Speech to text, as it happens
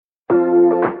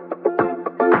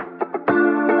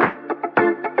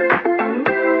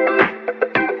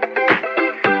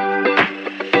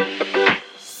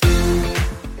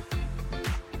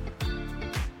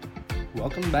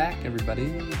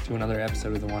everybody, to another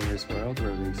episode of The Wondrous World,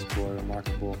 where we explore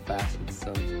remarkable facets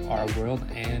of our world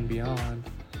and beyond.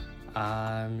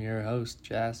 I'm your host,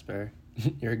 Jasper,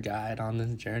 your guide on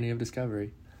this journey of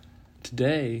discovery.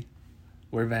 Today,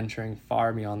 we're venturing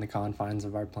far beyond the confines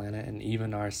of our planet and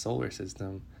even our solar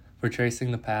system. We're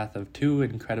tracing the path of two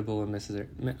incredible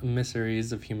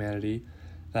emissaries of humanity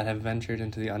that have ventured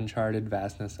into the uncharted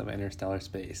vastness of interstellar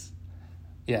space.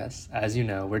 Yes, as you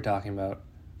know, we're talking about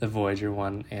the Voyager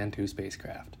 1 and 2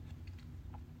 spacecraft.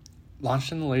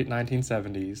 Launched in the late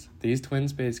 1970s, these twin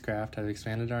spacecraft have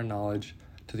expanded our knowledge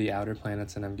to the outer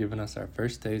planets and have given us our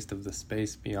first taste of the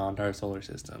space beyond our solar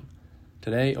system.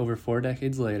 Today, over 4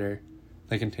 decades later,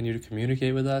 they continue to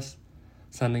communicate with us,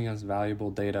 sending us valuable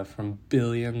data from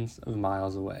billions of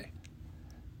miles away.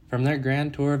 From their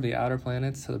grand tour of the outer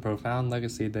planets to the profound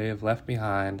legacy they have left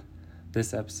behind,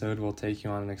 this episode will take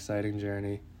you on an exciting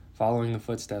journey, following the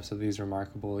footsteps of these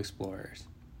remarkable explorers.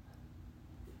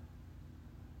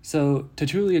 So, to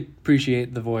truly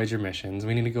appreciate the Voyager missions,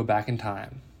 we need to go back in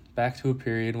time, back to a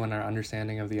period when our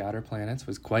understanding of the outer planets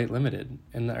was quite limited.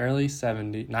 In the early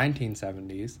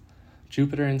 1970s,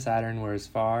 Jupiter and Saturn were as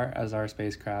far as our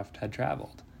spacecraft had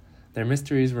traveled. Their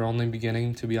mysteries were only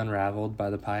beginning to be unraveled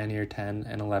by the Pioneer 10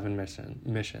 and 11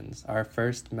 missions, our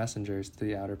first messengers to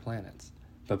the outer planets.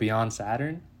 But beyond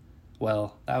Saturn,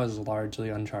 well, that was largely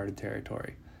uncharted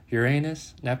territory.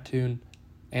 Uranus, Neptune,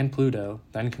 and Pluto,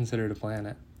 then considered a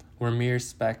planet, were mere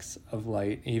specks of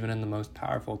light even in the most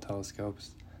powerful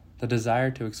telescopes. The desire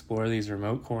to explore these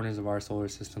remote corners of our solar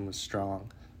system was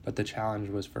strong, but the challenge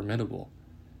was formidable.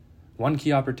 One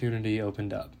key opportunity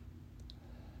opened up.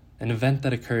 An event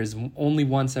that occurs only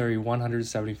once every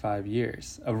 175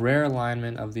 years, a rare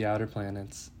alignment of the outer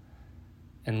planets,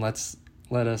 and let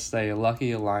us say a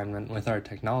lucky alignment with our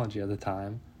technology at the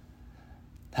time,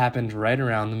 happened right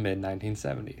around the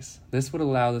mid-1970s. This would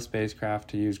allow the spacecraft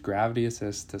to use gravity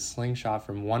assist to slingshot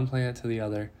from one planet to the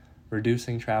other,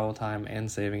 reducing travel time and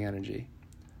saving energy.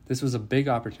 This was a big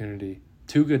opportunity,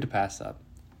 too good to pass up.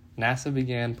 NASA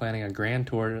began planning a grand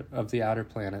tour of the outer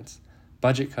planets.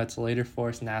 Budget cuts later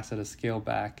forced NASA to scale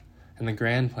back, and the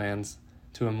grand plans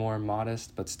to a more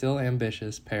modest but still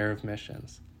ambitious pair of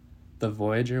missions, the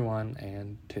Voyager 1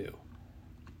 and 2.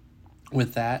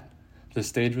 With that, the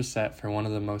stage was set for one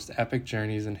of the most epic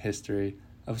journeys in history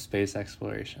of space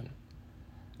exploration.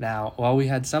 Now, while we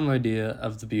had some idea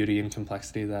of the beauty and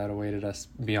complexity that awaited us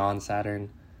beyond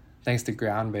Saturn, thanks to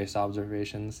ground-based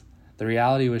observations, the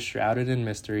reality was shrouded in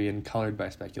mystery and colored by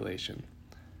speculation.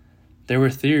 There were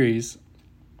theories.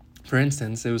 For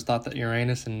instance, it was thought that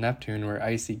Uranus and Neptune were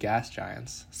icy gas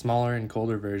giants, smaller and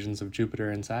colder versions of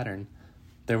Jupiter and Saturn.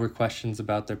 There were questions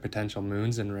about their potential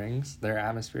moons and rings, their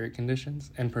atmospheric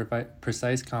conditions, and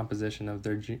precise composition of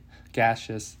their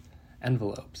gaseous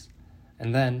envelopes.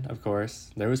 And then, of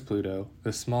course, there was Pluto,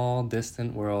 the small,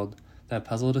 distant world that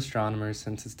puzzled astronomers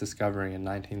since its discovery in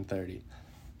 1930.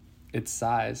 Its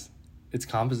size, its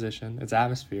composition, its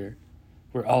atmosphere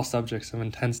were all subjects of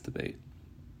intense debate.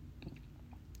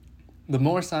 The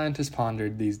more scientists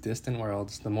pondered these distant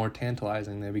worlds, the more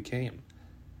tantalizing they became.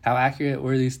 How accurate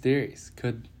were these theories?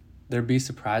 Could there be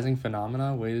surprising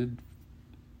phenomena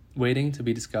waiting to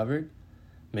be discovered?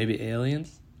 Maybe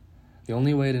aliens? The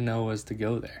only way to know was to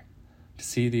go there, to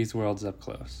see these worlds up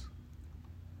close.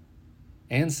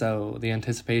 And so, the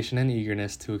anticipation and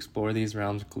eagerness to explore these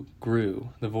realms grew.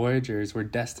 The Voyagers were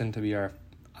destined to be our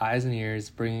eyes and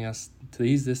ears, bringing us to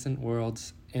these distant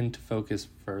worlds into focus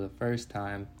for the first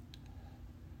time.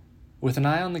 With an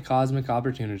eye on the cosmic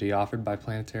opportunity offered by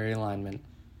planetary alignment,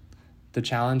 the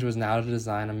challenge was now to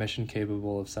design a mission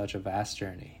capable of such a vast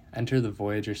journey. Enter the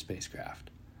Voyager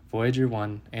spacecraft, Voyager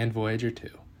 1 and Voyager 2.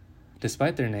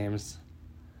 Despite their names,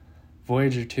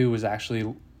 Voyager 2 was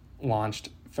actually launched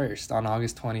first on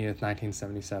August 20th,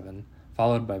 1977,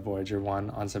 followed by Voyager 1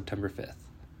 on September 5th.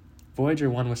 Voyager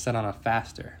 1 was set on a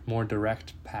faster, more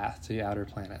direct path to the outer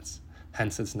planets,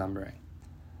 hence its numbering.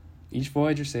 Each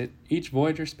Voyager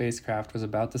spacecraft was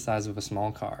about the size of a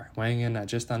small car, weighing in at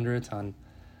just under a ton.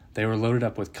 They were loaded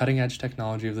up with cutting-edge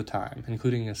technology of the time,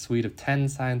 including a suite of 10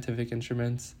 scientific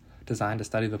instruments designed to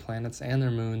study the planets and their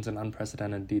moons in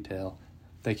unprecedented detail.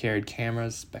 They carried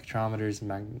cameras, spectrometers,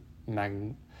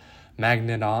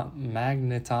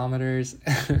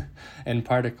 magnetometers, and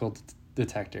particle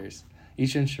detectors,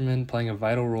 each instrument playing a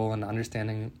vital role in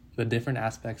understanding the different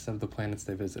aspects of the planets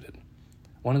they visited.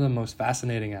 One of the most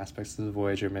fascinating aspects of the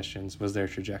Voyager missions was their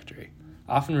trajectory.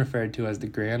 Often referred to as the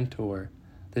Grand Tour,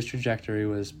 this trajectory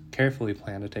was carefully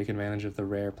planned to take advantage of the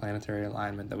rare planetary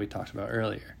alignment that we talked about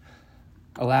earlier.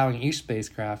 allowing each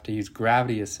spacecraft to use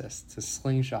gravity assist to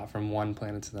slingshot from one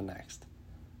planet to the next.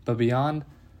 But beyond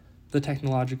the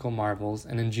technological marvels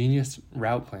and ingenious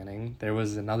route planning, there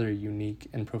was another unique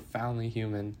and profoundly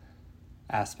human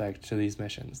aspect to these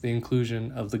missions, the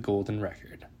inclusion of the golden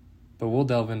record. But we'll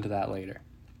delve into that later.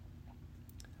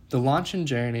 The launch and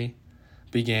journey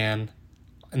began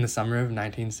in the summer of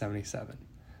 1977.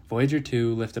 Voyager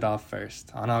 2 lifted off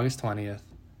first on August 20th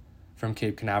from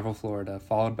Cape Canaveral, Florida,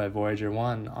 followed by Voyager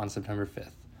 1 on September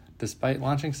 5th. Despite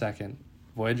launching second,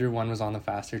 Voyager 1 was on the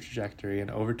faster trajectory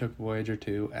and overtook Voyager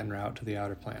 2 en route to the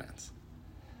outer planets.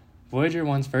 Voyager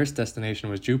 1's first destination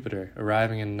was Jupiter,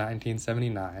 arriving in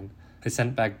 1979. It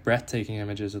sent back breathtaking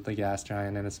images of the gas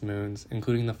giant and its moons,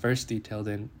 including the first detailed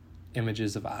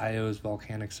images of Io's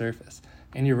volcanic surface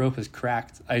and Europa's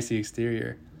cracked, icy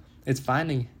exterior. Its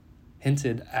finding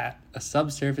hinted at a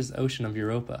subsurface ocean of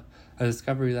Europa, a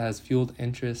discovery that has fueled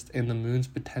interest in the moon's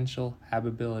potential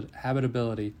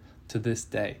habitability to this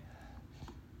day.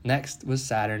 Next was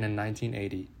Saturn in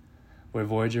 1980, where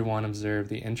Voyager 1 observed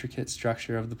the intricate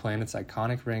structure of the planet's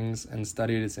iconic rings and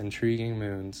studied its intriguing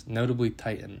moons, notably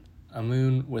Titan, a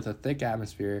moon with a thick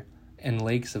atmosphere and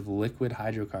lakes of liquid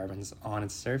hydrocarbons on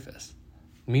its surface.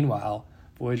 Meanwhile,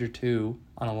 Voyager 2,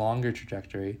 on a longer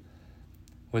trajectory,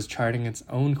 was charting its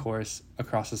own course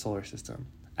across the solar system.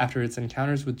 After its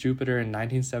encounters with Jupiter in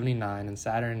 1979 and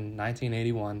Saturn in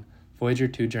 1981, Voyager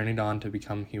 2 journeyed on to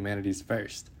become humanity's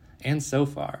first, and so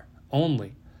far,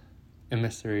 only,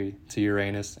 emissary to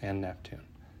Uranus and Neptune.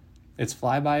 Its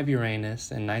flyby of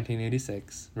Uranus in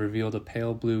 1986 revealed a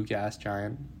pale blue gas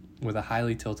giant with a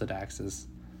highly tilted axis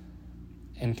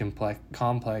and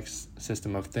complex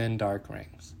system of thin, dark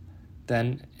rings.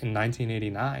 Then, in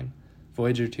 1989,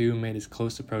 Voyager 2 made its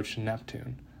close approach to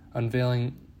Neptune,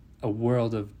 unveiling a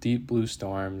world of deep blue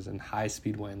storms and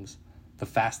high-speed winds, the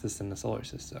fastest in the solar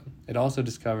system. It also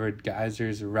discovered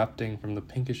geysers erupting from the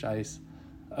pinkish ice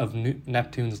of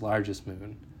Neptune's largest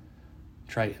moon,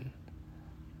 Triton.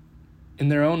 In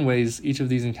their own ways, each of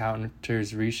these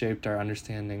encounters reshaped our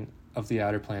understanding of the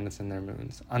outer planets and their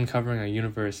moons, uncovering a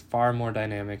universe far more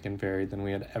dynamic and varied than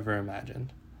we had ever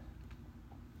imagined.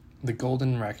 The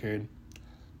Golden Record.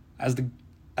 As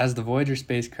the Voyager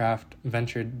spacecraft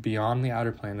ventured beyond the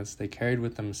outer planets, they carried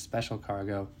with them a special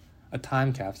cargo, a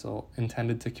time capsule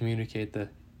intended to communicate the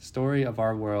story of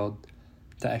our world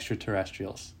to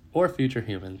extraterrestrials, or future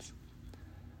humans.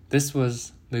 This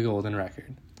was the Golden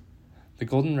Record. The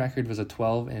Golden Record was a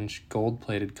 12-inch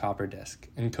gold-plated copper disc,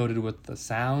 encoded with the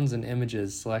sounds and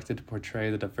images selected to portray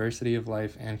the diversity of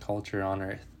life and culture on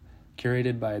Earth.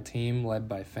 Curated by a team led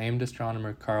by famed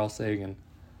astronomer Carl Sagan,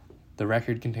 the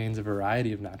record contains a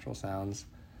variety of natural sounds,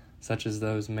 such as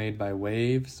those made by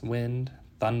waves, wind,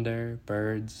 thunder,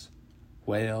 birds,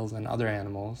 whales, and other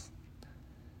animals.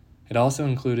 It also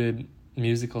included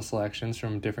musical selections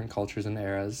from different cultures and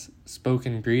eras,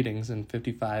 spoken greetings in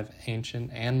 55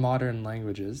 ancient and modern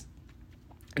languages,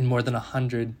 and more than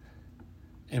 100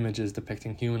 images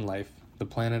depicting human life, the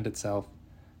planet itself,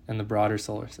 and the broader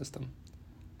solar system.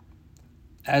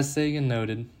 As Sagan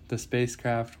noted, the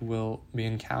spacecraft will be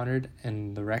encountered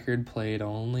and the record played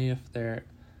only if there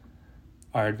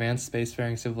are advanced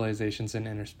spacefaring civilizations in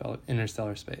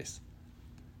interstellar space.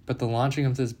 But the launching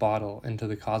of this bottle into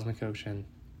the cosmic ocean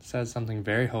says something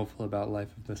very hopeful about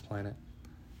life of this planet.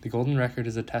 The Golden Record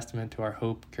is a testament to our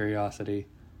hope, curiosity,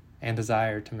 and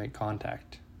desire to make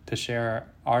contact, to share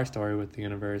our story with the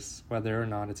universe, whether or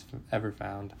not it's ever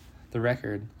found. The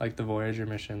record, like the Voyager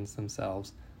missions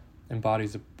themselves,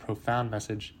 embodies a profound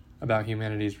message about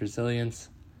humanity's resilience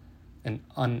and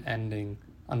unending,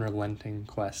 unrelenting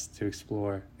quest to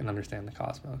explore and understand the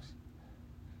cosmos.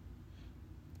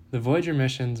 The Voyager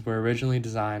missions were originally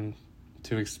designed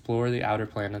to explore the outer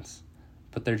planets,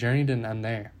 but their journey didn't end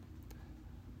there.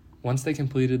 Once they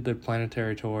completed their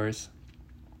planetary tours,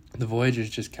 the Voyagers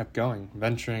just kept going,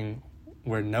 venturing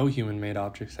where no human-made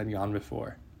objects had gone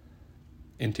before,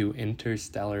 into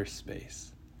interstellar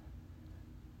space.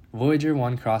 Voyager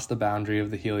 1 crossed the boundary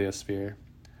of the heliosphere,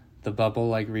 the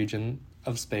bubble-like region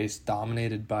of space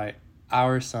dominated by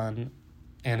our sun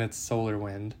and its solar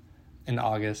wind, in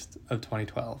August of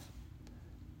 2012.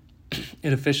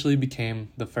 It officially became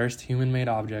the first human-made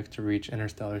object to reach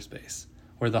interstellar space,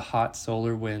 where the hot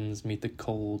solar winds meet the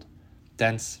cold,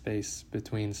 dense space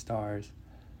between stars.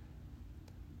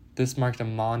 This marked a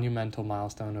monumental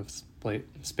milestone of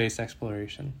space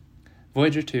exploration.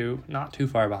 Voyager 2, not too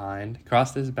far behind,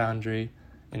 crossed this boundary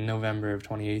in November of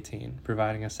 2018,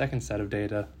 providing a second set of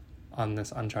data on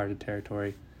this uncharted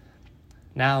territory.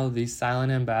 Now, these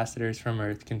silent ambassadors from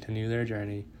Earth continue their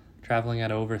journey, traveling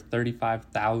at over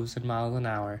 35,000 miles an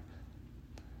hour.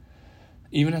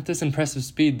 Even at this impressive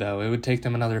speed, though, it would take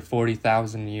them another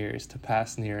 40,000 years to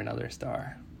pass near another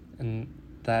star. And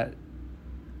that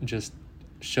just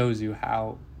shows you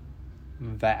how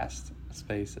vast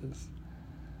space is.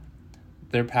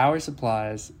 Their power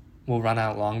supplies will run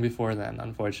out long before then,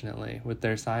 unfortunately, with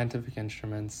their scientific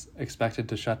instruments expected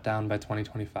to shut down by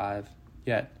 2025.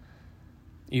 Yet,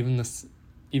 even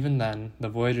then, the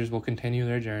Voyagers will continue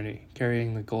their journey,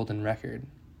 carrying the golden record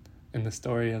in the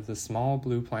story of the small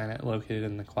blue planet located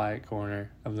in the quiet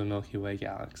corner of the Milky Way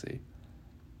galaxy.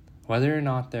 Whether or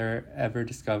not they're ever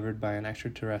discovered by an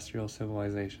extraterrestrial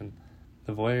civilization,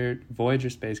 the Voyager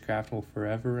spacecraft will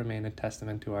forever remain a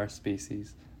testament to our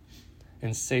species'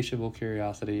 insatiable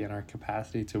curiosity and our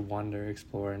capacity to wonder,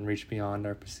 explore, and reach beyond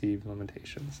our perceived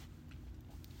limitations.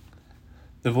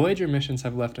 The Voyager missions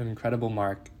have left an incredible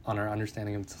mark on our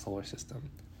understanding of the solar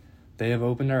system. They have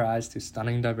opened our eyes to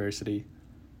stunning diversity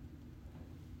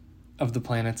of the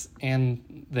planets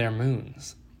and their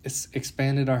moons. It's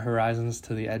expanded our horizons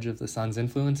to the edge of the sun's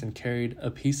influence and carried a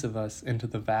piece of us into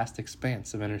the vast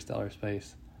expanse of interstellar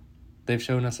space. They've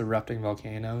shown us erupting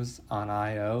volcanoes on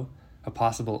Io, a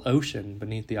possible ocean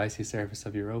beneath the icy surface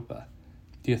of Europa,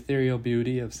 the ethereal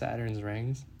beauty of Saturn's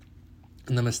rings,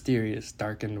 and the mysterious,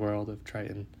 darkened world of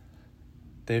Triton.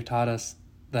 They've taught us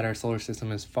that our solar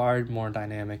system is far more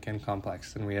dynamic and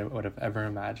complex than we would have ever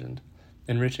imagined,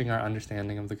 enriching our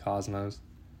understanding of the cosmos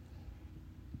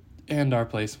and our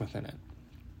place within it.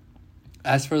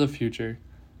 As for the future,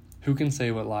 who can say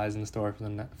what lies in store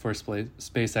for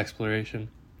space exploration?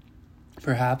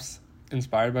 Perhaps,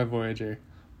 inspired by Voyager,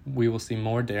 we will see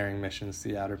more daring missions to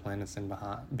the outer planets and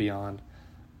beyond.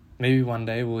 Maybe one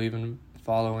day we'll even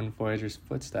follow in Voyager's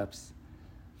footsteps,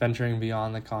 venturing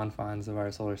beyond the confines of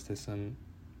our solar system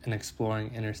and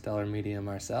exploring interstellar medium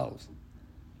ourselves.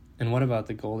 And what about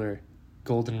the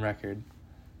golden record?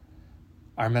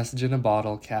 Our message in a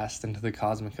bottle cast into the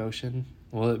cosmic ocean?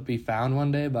 Will it be found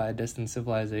one day by a distant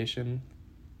civilization,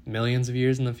 millions of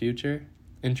years in the future,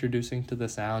 introducing to the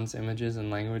sounds, images, and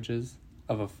languages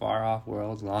of a far-off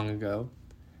world long ago?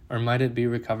 Or might it be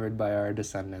recovered by our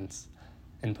descendants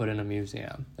and put in a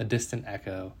museum, a distant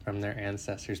echo from their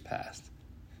ancestors' past?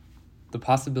 The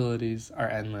possibilities are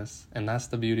endless, and that's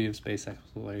the beauty of space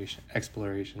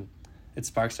exploration. It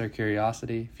sparks our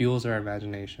curiosity, fuels our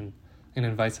imagination, and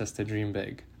invites us to dream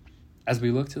big. As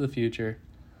we look to the future,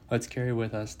 let's carry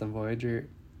with us the Voyager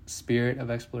spirit of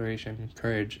exploration,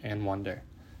 courage, and wonder.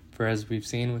 For as we've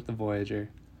seen with the Voyager,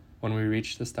 when we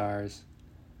reach the stars,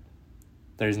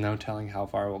 there's no telling how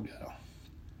far we'll go.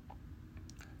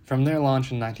 From their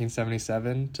launch in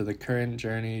 1977 to the current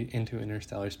journey into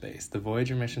interstellar space, the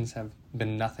Voyager missions have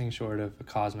been nothing short of a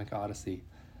cosmic odyssey.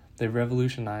 They've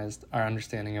revolutionized our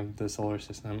understanding of the solar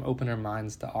system, opened our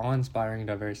minds to awe-inspiring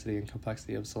diversity and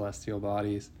complexity of celestial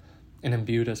bodies, and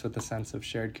imbued us with a sense of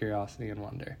shared curiosity and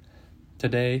wonder.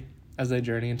 Today, as they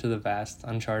journey into the vast,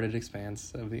 uncharted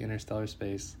expanse of the interstellar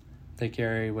space, they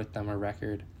carry with them a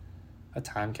record, a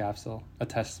time capsule, a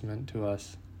testament to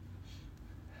us.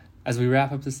 As we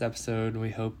wrap up this episode, we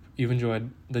hope you've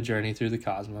enjoyed the journey through the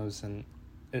cosmos and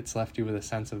it's left you with a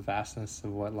sense of vastness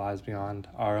of what lies beyond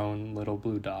our own little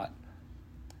blue dot.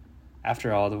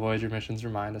 After all, the Voyager missions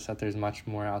remind us that there's much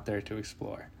more out there to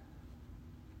explore.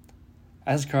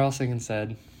 As Carl Sagan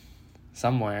said,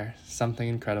 somewhere, something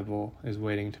incredible is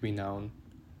waiting to be known.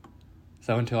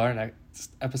 So until our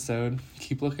next episode,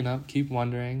 keep looking up, keep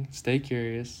wondering, stay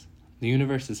curious. The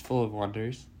universe is full of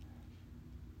wonders,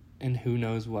 and who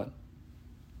knows what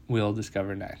we'll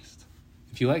discover next.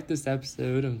 If you like this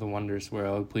episode of The Wondrous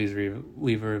World, please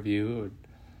leave a review. It would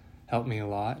help me a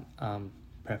lot,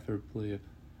 preferably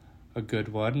a good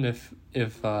one. If you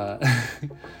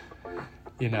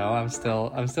know, I'm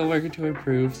still working to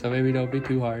improve, so maybe don't be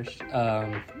too harsh.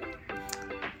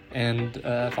 And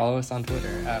follow us on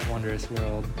Twitter at Wondrous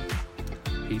World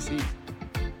PC.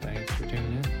 Thanks for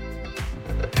tuning in.